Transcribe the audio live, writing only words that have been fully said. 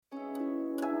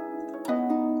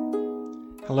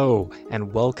Hello,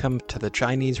 and welcome to the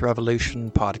Chinese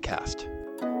Revolution podcast.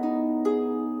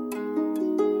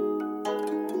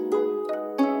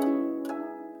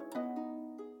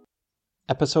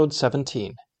 Episode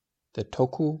 17, The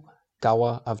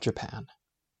Tokugawa of Japan.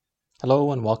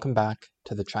 Hello, and welcome back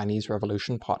to the Chinese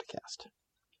Revolution podcast.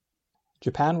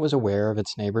 Japan was aware of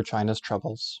its neighbor China's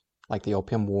troubles, like the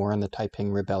Opium War and the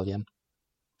Taiping Rebellion.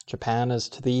 Japan is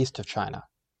to the east of China.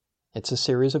 It's a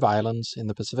series of islands in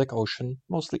the Pacific Ocean,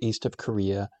 mostly east of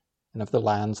Korea, and of the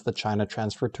lands that China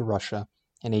transferred to Russia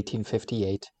in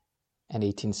 1858 and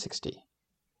 1860.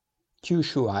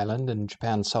 Kyushu Island in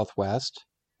Japan's southwest,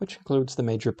 which includes the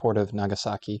major port of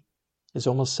Nagasaki, is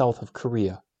almost south of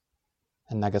Korea,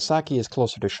 and Nagasaki is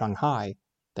closer to Shanghai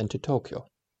than to Tokyo.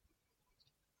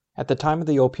 At the time of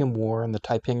the Opium War and the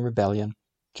Taiping Rebellion,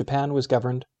 Japan was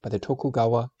governed by the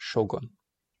Tokugawa shogun.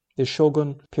 This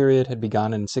shogun period had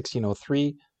begun in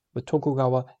 1603 with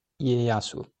Tokugawa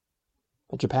Ieyasu.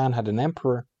 While Japan had an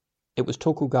emperor, it was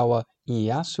Tokugawa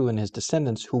Ieyasu and his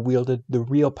descendants who wielded the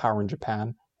real power in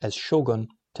Japan as shogun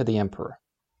to the emperor.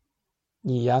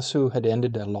 Ieyasu had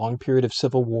ended a long period of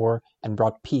civil war and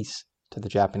brought peace to the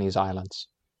Japanese islands.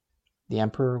 The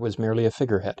emperor was merely a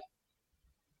figurehead.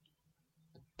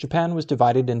 Japan was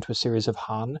divided into a series of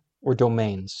han, or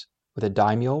domains, with a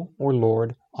daimyo, or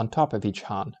lord, on top of each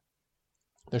han.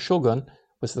 The shogun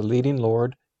was the leading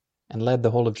lord and led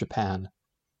the whole of Japan.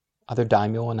 Other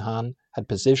daimyo and han had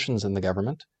positions in the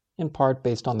government, in part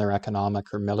based on their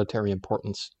economic or military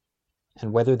importance,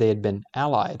 and whether they had been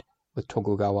allied with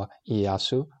Tokugawa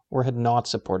Ieyasu or had not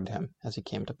supported him as he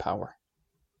came to power.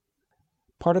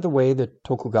 Part of the way that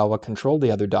Tokugawa controlled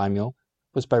the other daimyo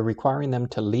was by requiring them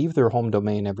to leave their home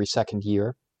domain every second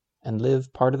year and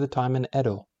live part of the time in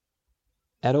Edo.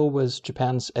 Edo was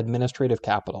Japan's administrative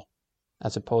capital,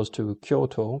 as opposed to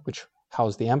Kyoto, which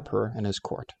housed the emperor and his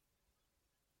court.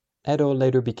 Edo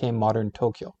later became modern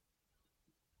Tokyo.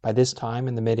 By this time,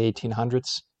 in the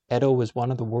mid-1800s, Edo was one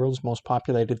of the world's most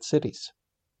populated cities.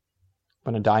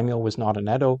 When a daimyo was not in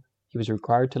Edo, he was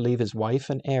required to leave his wife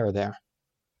and heir there.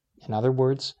 In other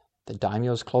words, the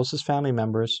daimyo's closest family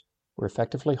members were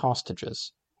effectively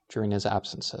hostages during his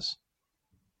absences.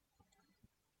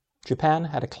 Japan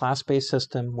had a class-based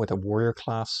system with a warrior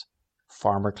class,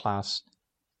 farmer class,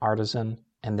 artisan,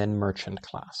 and then merchant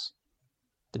class.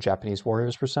 The Japanese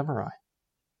warriors were samurai.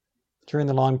 During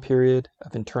the long period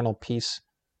of internal peace,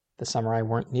 the samurai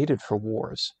weren't needed for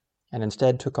wars, and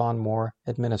instead took on more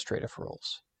administrative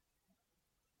roles.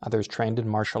 Others trained in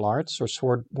martial arts or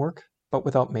sword work, but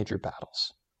without major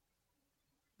battles.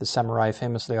 The samurai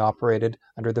famously operated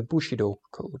under the Bushido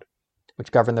code,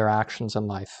 which governed their actions in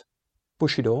life.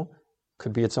 Bushido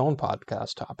could be its own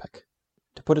podcast topic.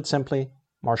 To put it simply,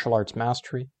 martial arts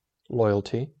mastery,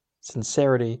 loyalty,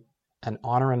 sincerity, and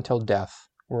honor until death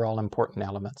were all important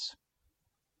elements.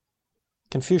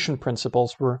 Confucian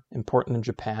principles were important in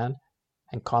Japan,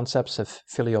 and concepts of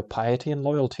filial piety and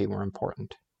loyalty were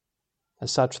important.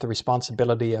 As such, the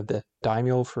responsibility of the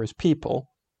daimyo for his people,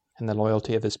 and the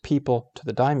loyalty of his people to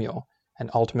the daimyo, and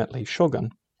ultimately shogun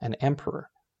and emperor,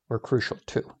 were crucial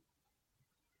too.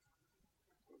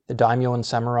 The daimyo and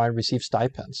samurai received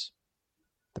stipends.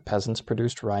 The peasants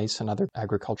produced rice and other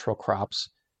agricultural crops,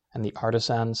 and the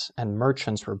artisans and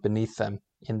merchants were beneath them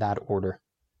in that order.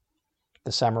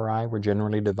 The samurai were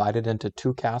generally divided into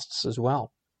two castes as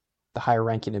well. The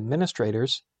higher-ranking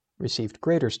administrators received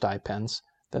greater stipends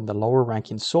than the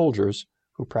lower-ranking soldiers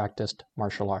who practiced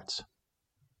martial arts.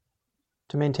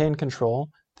 To maintain control,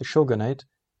 the shogunate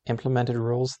implemented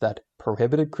rules that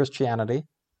prohibited Christianity,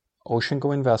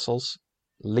 ocean-going vessels,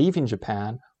 leaving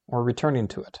Japan, or returning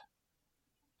to it.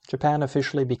 Japan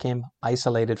officially became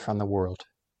isolated from the world.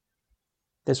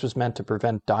 This was meant to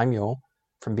prevent daimyo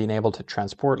from being able to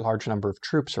transport large number of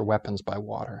troops or weapons by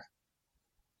water.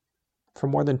 For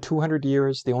more than 200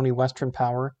 years, the only Western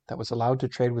power that was allowed to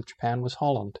trade with Japan was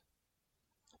Holland.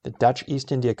 The Dutch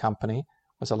East India Company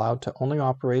was allowed to only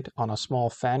operate on a small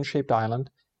fan-shaped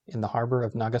island in the harbor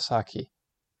of Nagasaki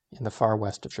in the far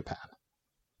west of Japan.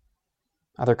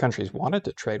 Other countries wanted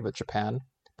to trade with Japan,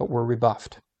 but were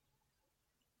rebuffed.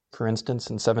 For instance,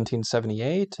 in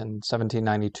 1778 and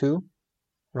 1792,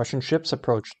 Russian ships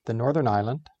approached the northern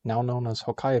island, now known as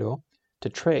Hokkaido, to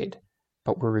trade,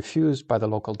 but were refused by the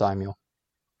local daimyo.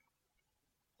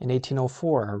 In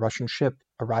 1804, a Russian ship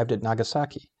arrived at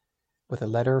Nagasaki with a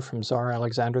letter from Tsar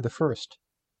Alexander I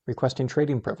requesting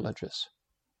trading privileges.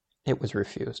 It was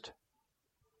refused.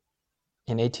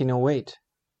 In 1808,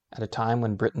 at a time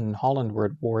when Britain and Holland were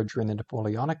at war during the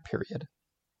Napoleonic period,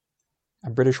 a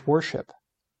British warship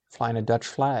flying a Dutch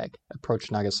flag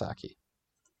approached Nagasaki.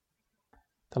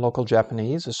 The local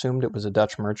Japanese assumed it was a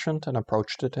Dutch merchant and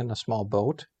approached it in a small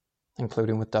boat,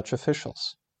 including with Dutch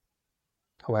officials.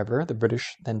 However, the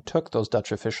British then took those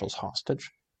Dutch officials hostage,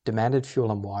 demanded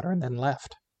fuel and water, and then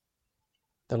left.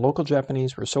 The local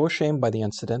Japanese were so ashamed by the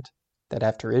incident that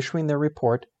after issuing their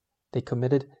report, they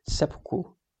committed seppuku,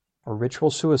 or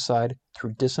ritual suicide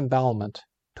through disembowelment,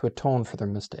 to atone for their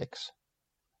mistakes.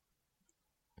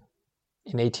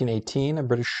 In 1818, a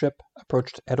British ship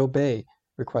approached Edo Bay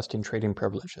requesting trading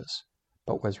privileges,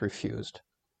 but was refused.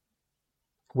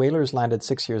 Whalers landed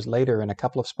 6 years later in a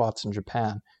couple of spots in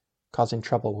Japan, causing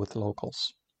trouble with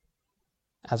locals.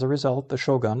 As a result, the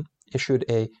shogun issued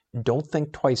a "don't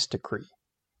think twice" decree.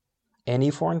 Any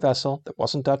foreign vessel that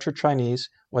wasn't Dutch or Chinese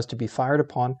was to be fired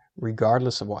upon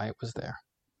regardless of why it was there.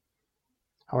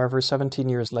 However, 17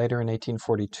 years later in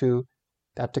 1842,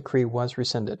 that decree was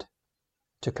rescinded.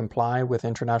 To comply with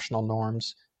international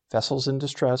norms, vessels in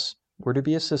distress were to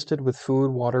be assisted with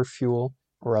food, water, fuel,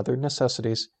 or other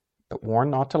necessities, but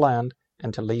warned not to land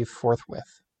and to leave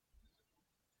forthwith.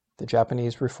 The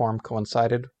Japanese reform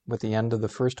coincided with the end of the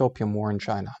First Opium War in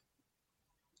China.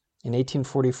 In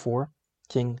 1844,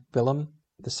 King Willem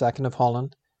II of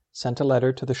Holland sent a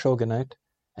letter to the shogunate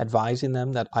advising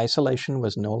them that isolation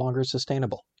was no longer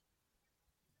sustainable.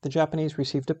 The Japanese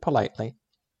received it politely,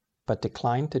 but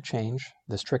declined to change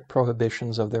the strict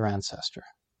prohibitions of their ancestor.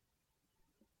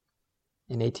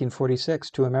 In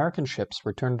 1846, 2 American ships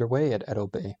were turned away at Edo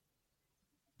Bay.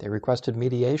 They requested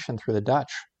mediation through the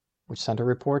Dutch, which sent a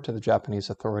report to the Japanese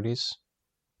authorities,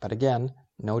 but again,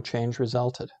 no change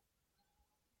resulted.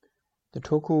 The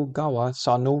Tokugawa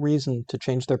saw no reason to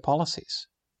change their policies,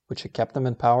 which had kept them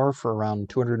in power for around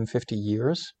 250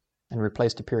 years and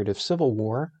replaced a period of civil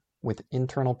war with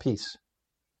internal peace.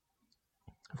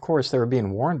 Of course, they were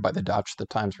being warned by the Dutch that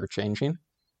times were changing,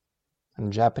 and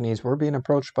the Japanese were being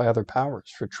approached by other powers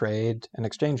for trade and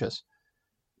exchanges.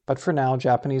 But for now,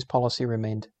 Japanese policy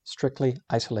remained strictly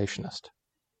isolationist.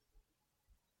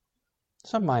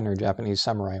 Some minor Japanese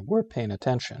samurai were paying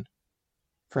attention.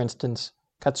 For instance,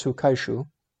 Katsu Kaishu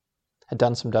had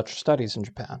done some Dutch studies in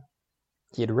Japan.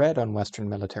 He had read on Western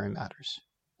military matters.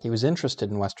 He was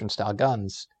interested in Western-style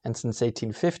guns, and since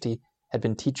 1850 had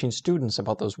been teaching students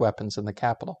about those weapons in the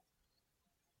capital.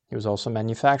 He was also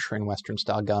manufacturing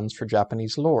Western-style guns for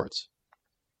Japanese lords.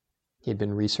 He had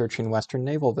been researching Western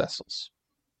naval vessels.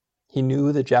 He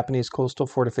knew that Japanese coastal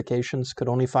fortifications could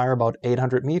only fire about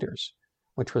 800 meters,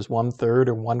 which was 1/3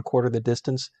 or 1/4 the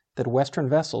distance that Western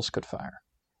vessels could fire.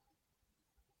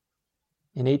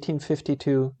 In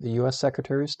 1852, the U.S.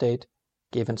 Secretary of State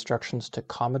gave instructions to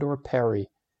Commodore Perry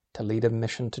to lead a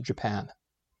mission to Japan.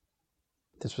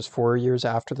 This was 4 years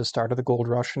after the start of the gold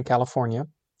rush in California,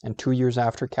 and 2 years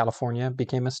after California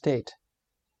became a state.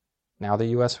 Now the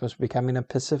U.S. was becoming a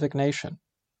Pacific nation,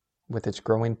 with its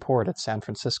growing port at San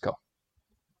Francisco.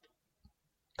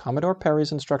 Commodore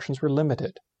Perry's instructions were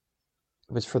limited.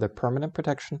 It was for the permanent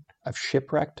protection of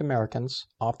shipwrecked Americans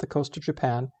off the coast of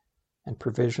Japan and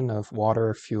provision of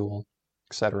water, fuel,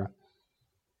 etc.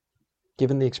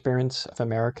 Given the experience of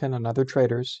American and other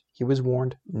traders, he was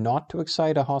warned not to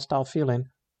excite a hostile feeling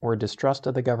or a distrust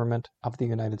of the government of the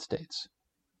United States.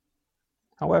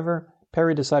 However,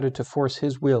 Perry decided to force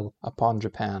his will upon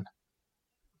Japan.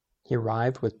 He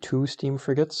arrived with 2 steam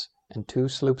frigates and 2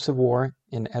 sloops of war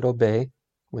in Edo Bay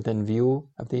within view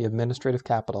of the administrative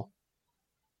capital.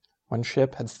 One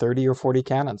ship had 30 or 40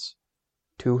 cannons,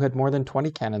 2 had more than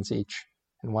 20 cannons each,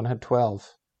 and 1 had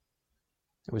 12.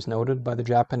 It was noted by the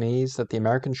Japanese that the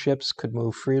American ships could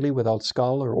move freely without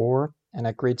scull or oar and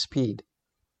at great speed.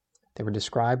 They were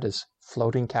described as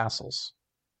floating castles.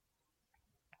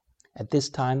 At this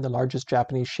time, the largest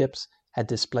Japanese ships had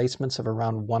displacements of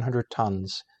around 100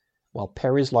 tons, while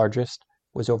Perry's largest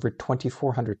was over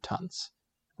 2,400 tons,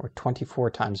 or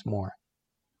 24 times more.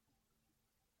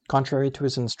 Contrary to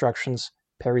his instructions,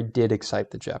 Perry did excite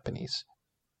the Japanese.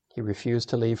 He refused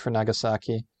to leave for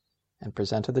Nagasaki and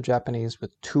presented the Japanese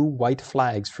with 2 white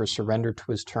flags for surrender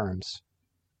to his terms.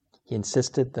 He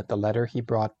insisted that the letter he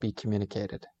brought be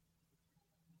communicated.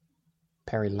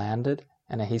 Perry landed,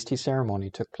 and a hasty ceremony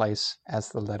took place as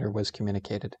the letter was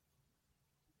communicated.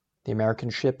 The American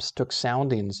ships took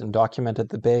soundings and documented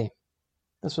the bay.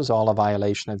 This was all a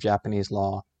violation of Japanese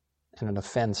law and an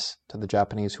offense to the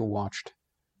Japanese who watched.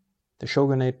 The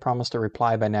shogunate promised a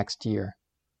reply by next year.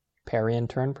 Perry in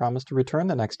turn promised to return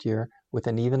the next year with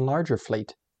an even larger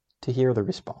fleet to hear the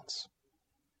response.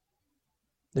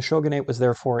 The shogunate was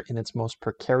therefore in its most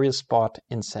precarious spot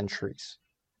in centuries.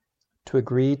 To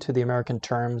agree to the American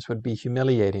terms would be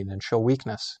humiliating and show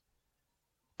weakness.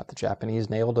 But the Japanese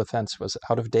naval defense was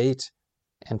out of date,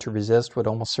 and to resist would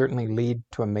almost certainly lead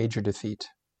to a major defeat.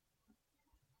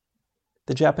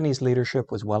 The Japanese leadership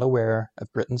was well aware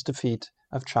of Britain's defeat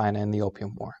of China in the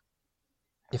Opium War.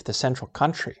 If the central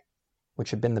country,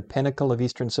 which had been the pinnacle of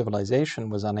Eastern civilization,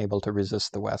 was unable to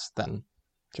resist the West, then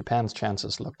Japan's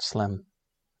chances looked slim.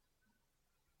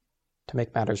 To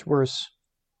make matters worse,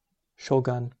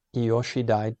 Shogun Ieyoshi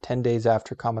died 10 days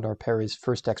after Commodore Perry's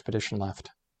first expedition left.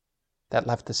 That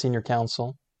left the senior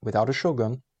council without a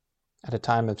shogun at a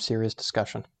time of serious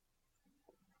discussion.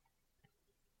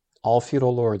 All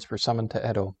feudal lords were summoned to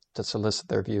Edo to solicit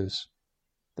their views.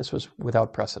 This was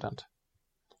without precedent.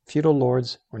 Feudal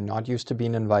lords were not used to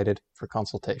being invited for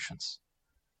consultations.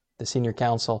 The senior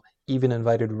council even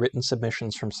invited written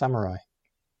submissions from samurai.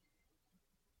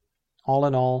 All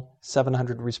in all,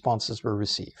 700 responses were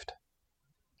received.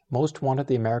 Most wanted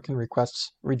the American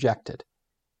requests rejected,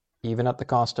 even at the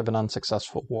cost of an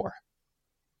unsuccessful war.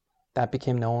 That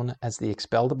became known as the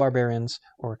expel the barbarians,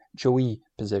 or Joi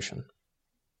position.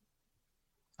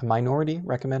 A minority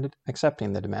recommended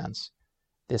accepting the demands.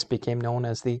 This became known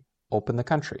as the open the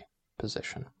country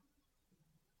position.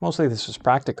 Mostly this was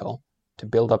practical, to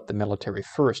build up the military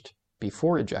first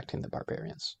before ejecting the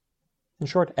barbarians. In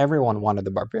short, everyone wanted the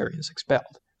barbarians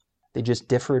expelled. They just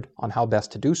differed on how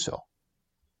best to do so.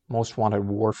 Most wanted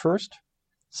war first,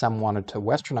 some wanted to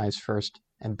westernize first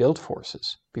and build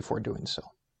forces before doing so.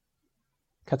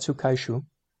 Katsukaishu,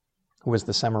 who was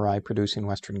the samurai producing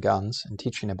Western guns and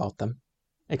teaching about them,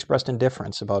 expressed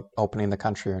indifference about opening the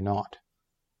country or not.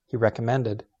 He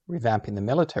recommended revamping the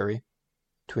military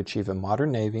to achieve a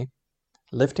modern navy,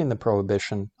 lifting the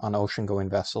prohibition on ocean-going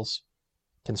vessels,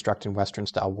 constructing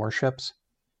Western-style warships,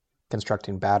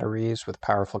 constructing batteries with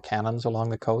powerful cannons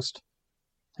along the coast,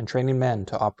 and training men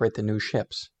to operate the new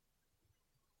ships.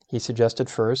 He suggested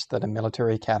first that a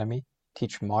military academy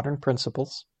teach modern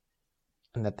principles,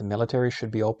 and that the military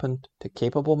should be opened to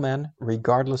capable men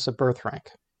regardless of birth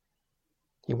rank.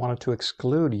 He wanted to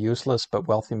exclude useless but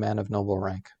wealthy men of noble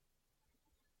rank.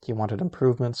 He wanted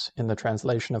improvements in the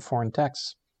translation of foreign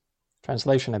texts.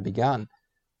 Translation had begun,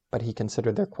 but he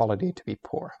considered their quality to be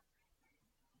poor.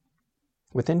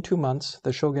 Within 2 months,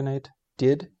 the shogunate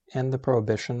did end the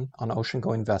prohibition on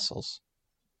ocean-going vessels.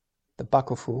 The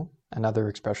bakufu, another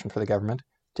expression for the government,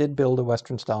 did build a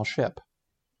Western-style ship.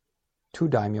 2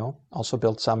 daimyo also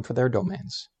built some for their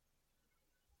domains.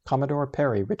 Commodore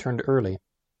Perry returned early,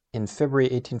 in February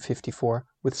 1854,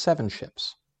 with 7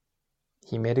 ships.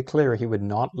 He made it clear he would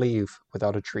not leave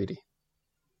without a treaty.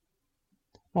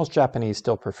 Most Japanese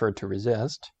still preferred to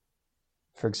resist.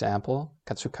 For example,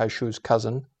 Katsukaishu's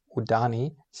cousin,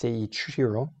 Udani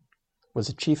Seiichiro, was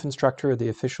the chief instructor of the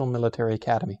official military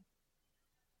academy.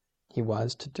 He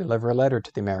was to deliver a letter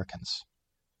to the Americans.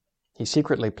 He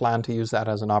secretly planned to use that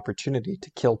as an opportunity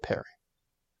to kill Perry.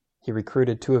 He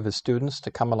recruited 2 of his students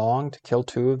to come along to kill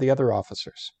 2 of the other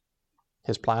officers.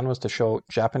 His plan was to show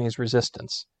Japanese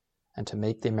resistance and to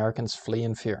make the Americans flee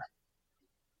in fear.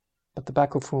 But the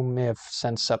bakufu may have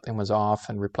sensed something was off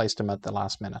and replaced him at the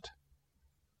last minute.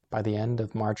 By the end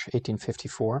of March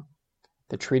 1854,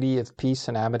 the Treaty of Peace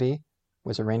and Amity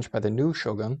was arranged by the new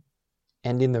shogun,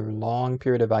 ending the long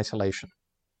period of isolation.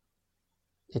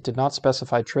 It did not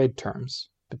specify trade terms,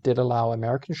 but did allow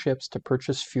American ships to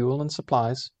purchase fuel and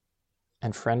supplies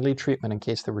and friendly treatment in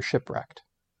case they were shipwrecked.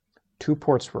 2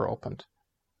 ports were opened,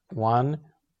 one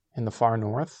in the far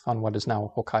north on what is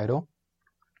now Hokkaido.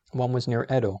 One was near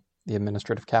Edo, the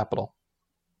administrative capital.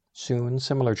 Soon,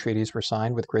 similar treaties were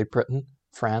signed with Great Britain,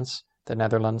 France, the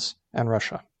Netherlands, and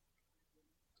Russia.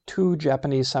 2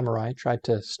 Japanese samurai tried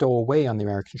to stow away on the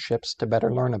American ships to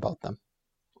better learn about them,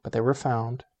 but they were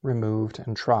found, removed,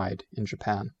 and tried in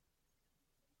Japan.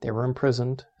 They were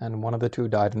imprisoned, and one of the 2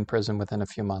 died in prison within a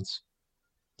few months.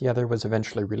 The other was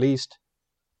eventually released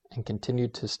and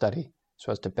continued to study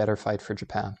so as to better fight for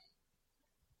Japan.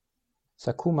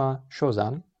 Sakuma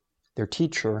Shozan, their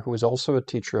teacher, who was also a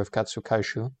teacher of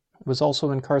Katsukaishu, was also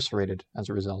incarcerated as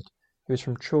a result. He was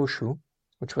from Choshu,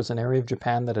 which was an area of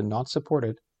Japan that had not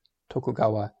supported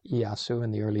Tokugawa Ieyasu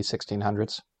in the early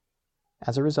 1600s.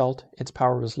 As a result, its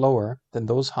power was lower than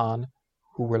those Han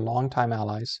who were longtime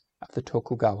allies of the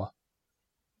Tokugawa.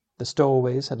 The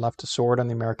stowaways had left a sword on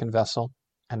the American vessel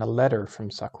and a letter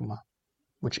from Sakuma,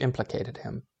 which implicated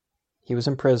him. He was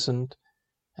imprisoned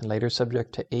and later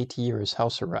subject to 8 years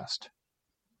house arrest.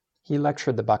 He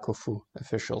lectured the bakufu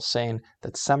officials, saying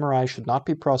that samurai should not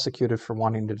be prosecuted for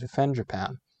wanting to defend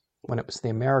Japan when it was the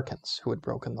Americans who had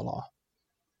broken the law.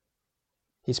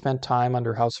 He spent time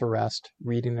under house arrest,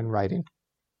 reading and writing.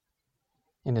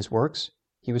 In his works,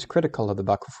 he was critical of the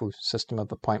bakufu system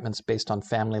of appointments based on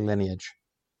family lineage.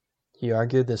 He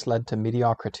argued this led to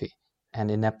mediocrity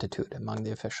and ineptitude among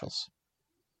the officials.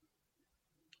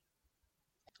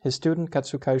 His student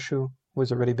Katsukaishu, who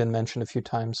has already been mentioned a few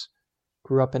times,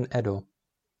 grew up in Edo,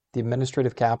 the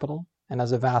administrative capital, and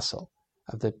as a vassal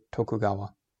of the Tokugawa.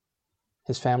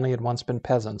 His family had once been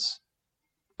peasants,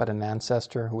 but an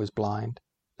ancestor who was blind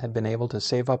had been able to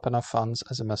save up enough funds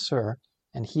as a masseur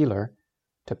and healer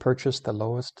to purchase the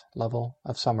lowest level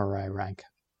of samurai rank.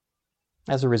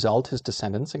 As a result, his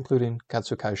descendants, including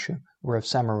Katsukaishu, were of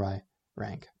samurai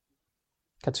rank.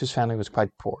 Katsu's family was quite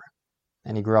poor,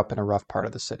 and he grew up in a rough part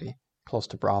of the city, close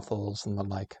to brothels and the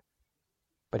like.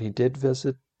 But he did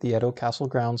visit the Edo castle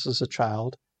grounds as a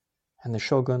child, and the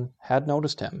shogun had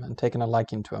noticed him and taken a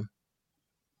liking to him.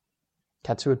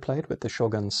 Katsu had played with the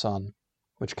shogun's son,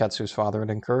 which Katsu's father had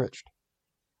encouraged.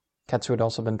 Katsu had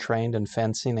also been trained in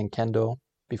fencing and kendo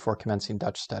before commencing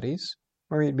Dutch studies,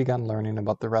 where he had begun learning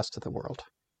about the rest of the world.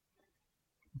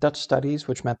 Dutch studies,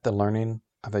 which meant the learning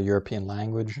of a European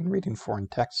language and reading foreign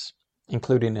texts,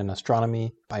 including in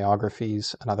astronomy,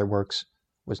 biographies, and other works,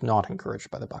 was not encouraged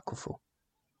by the Bakufu.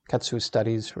 Katsu's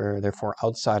studies were therefore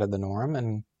outside of the norm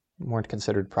and weren't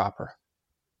considered proper.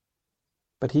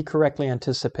 But he correctly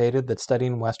anticipated that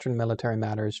studying Western military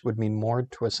matters would mean more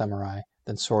to a samurai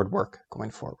than sword work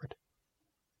going forward.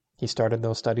 He started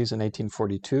those studies in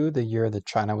 1842, the year that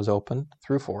China was opened,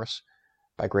 through force,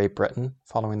 by Great Britain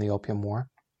following the Opium War.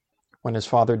 When his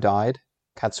father died,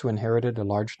 Katsu inherited a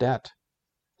large debt.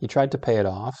 He tried to pay it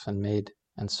off and made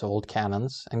and sold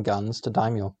cannons and guns to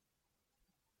daimyo.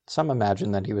 Some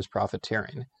imagined that he was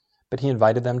profiteering, but he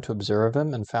invited them to observe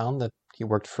him and found that he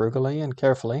worked frugally and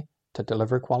carefully to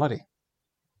deliver quality.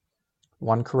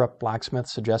 One corrupt blacksmith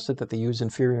suggested that they use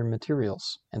inferior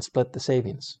materials and split the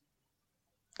savings.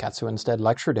 Katsu instead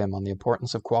lectured him on the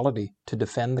importance of quality to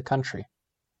defend the country.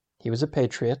 He was a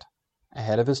patriot,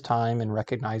 ahead of his time in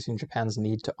recognizing Japan's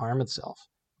need to arm itself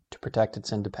to protect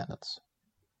its independence.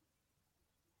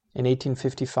 In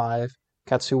 1855,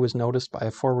 Katsu was noticed by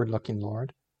a forward-looking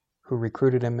lord who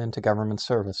recruited him into government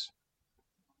service.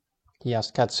 He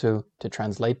asked Katsu to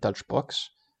translate Dutch books,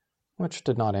 which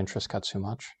did not interest Katsu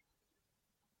much.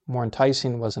 More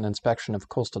enticing was an inspection of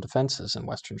coastal defenses in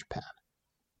western Japan.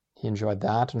 He enjoyed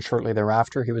that, and shortly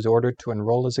thereafter he was ordered to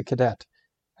enroll as a cadet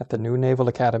at the new Naval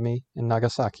Academy in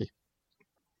Nagasaki.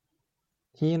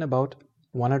 He and about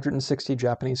 160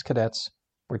 Japanese cadets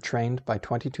were trained by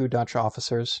 22 Dutch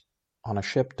officers on a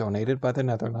ship donated by the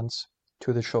Netherlands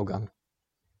to the shogun.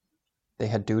 They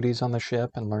had duties on the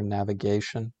ship and learned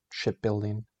navigation,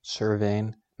 shipbuilding,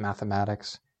 surveying,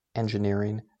 mathematics,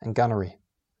 engineering, and gunnery.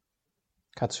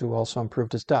 Katsu also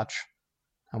improved his Dutch,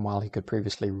 and while he could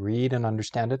previously read and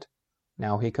understand it,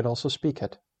 now he could also speak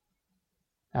it.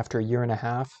 After a year and a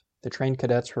half, the trained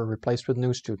cadets were replaced with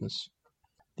new students.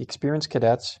 The experienced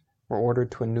cadets were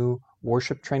ordered to a new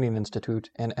warship training institute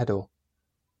in Edo.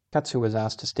 Katsu was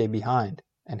asked to stay behind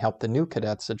and help the new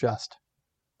cadets adjust.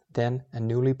 Then a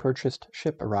newly purchased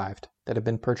ship arrived that had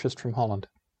been purchased from Holland.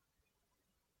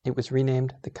 It was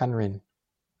renamed the Kunrin.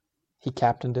 He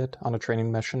captained it on a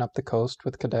training mission up the coast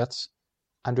with cadets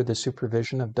under the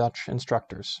supervision of Dutch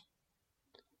instructors.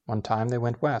 One time they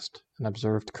went west and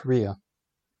observed Korea.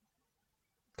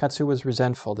 Katsu was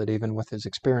resentful that even with his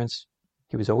experience,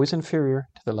 he was always inferior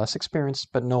to the less experienced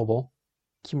but noble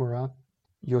Kimura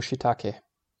Yoshitake,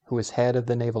 who was head of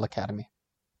the Naval Academy.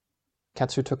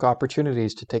 Katsu took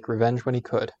opportunities to take revenge when he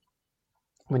could.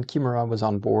 When Kimura was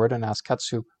on board and asked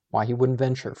Katsu why he wouldn't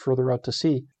venture further out to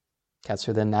sea,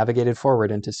 Katsu then navigated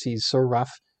forward into seas so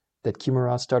rough that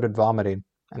Kimura started vomiting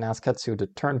and asked Katsu to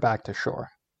turn back to shore.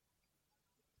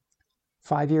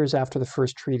 5 years after the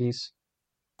first treaties,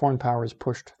 foreign powers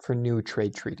pushed for new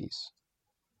trade treaties.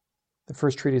 The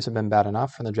first treaties had been bad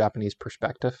enough from the Japanese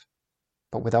perspective,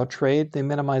 but without trade, they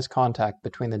minimized contact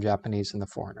between the Japanese and the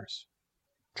foreigners.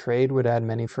 Trade would add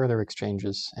many further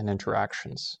exchanges and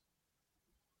interactions.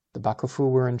 The Bakufu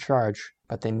were in charge,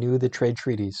 but they knew the trade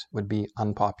treaties would be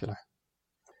unpopular.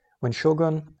 When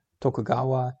Shogun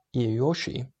Tokugawa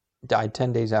Ieyasu died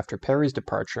 10 days after Perry's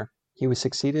departure, he was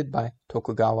succeeded by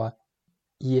Tokugawa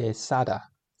Ieyasu,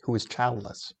 who was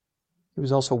childless. He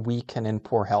was also weak and in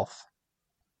poor health.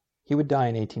 He would die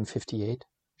in 1858,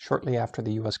 shortly after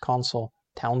the U.S. consul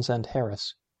Townsend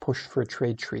Harris pushed for a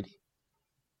trade treaty.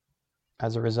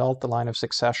 As a result, the line of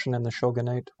succession in the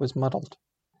shogunate was muddled.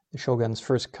 The shogun's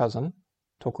first cousin,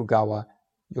 Tokugawa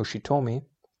Yoshitomi,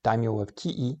 daimyo of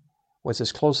Kii, was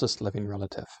his closest living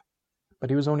relative, but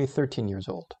he was only 13 years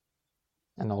old.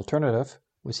 An alternative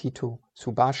was Hito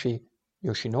Tsubashi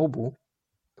Yoshinobu,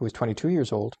 who was 22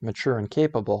 years old, mature and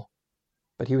capable,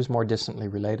 but he was more distantly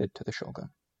related to the shogun.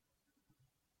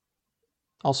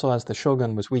 Also, as the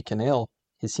shogun was weak and ill,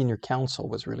 his senior council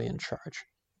was really in charge,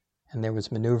 and there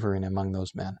was maneuvering among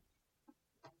those men.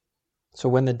 So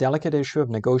when the delicate issue of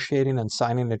negotiating and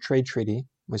signing a trade treaty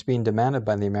was being demanded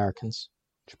by the Americans,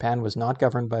 Japan was not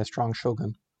governed by a strong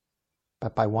shogun,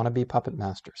 but by wannabe puppet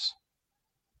masters.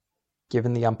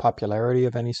 Given the unpopularity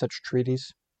of any such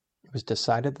treaties, it was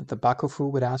decided that the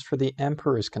Bakufu would ask for the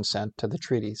emperor's consent to the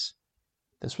treaties.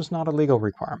 This was not a legal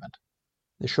requirement.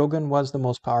 The shogun was the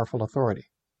most powerful authority.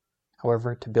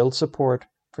 However, to build support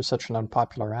for such an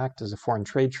unpopular act as a foreign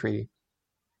trade treaty,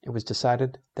 it was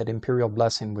decided that imperial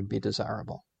blessing would be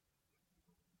desirable.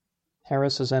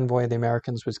 Harris, as envoy of the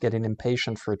Americans, was getting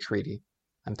impatient for a treaty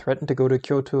and threatened to go to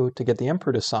Kyoto to get the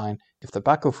emperor to sign if the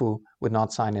Bakufu would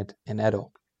not sign it in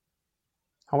Edo.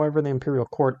 However, the imperial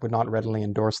court would not readily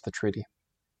endorse the treaty.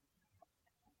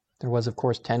 There was, of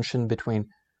course, tension between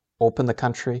open the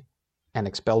country and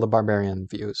expel the barbarian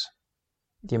views.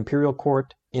 The imperial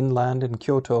court, inland in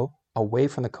Kyoto, away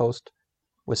from the coast,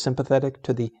 was sympathetic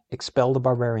to the expel the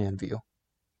barbarian view.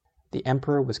 The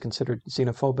emperor was considered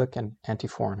xenophobic and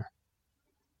anti-foreigner.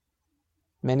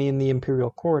 Many in the imperial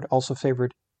court also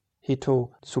favored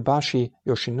Hitotsubashi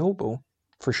Yoshinobu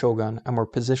for shogun and were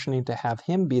positioning to have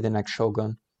him be the next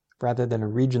shogun rather than a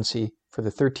regency for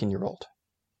the 13-year-old.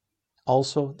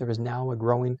 Also, there is now a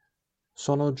growing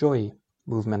Sonojoi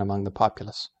movement among the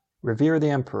populace. Revere the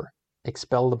emperor,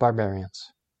 expel the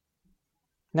barbarians.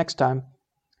 Next time,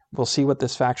 we'll see what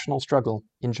this factional struggle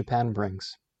in Japan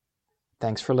brings.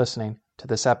 Thanks for listening to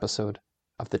this episode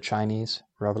of the Chinese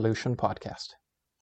Revolution Podcast.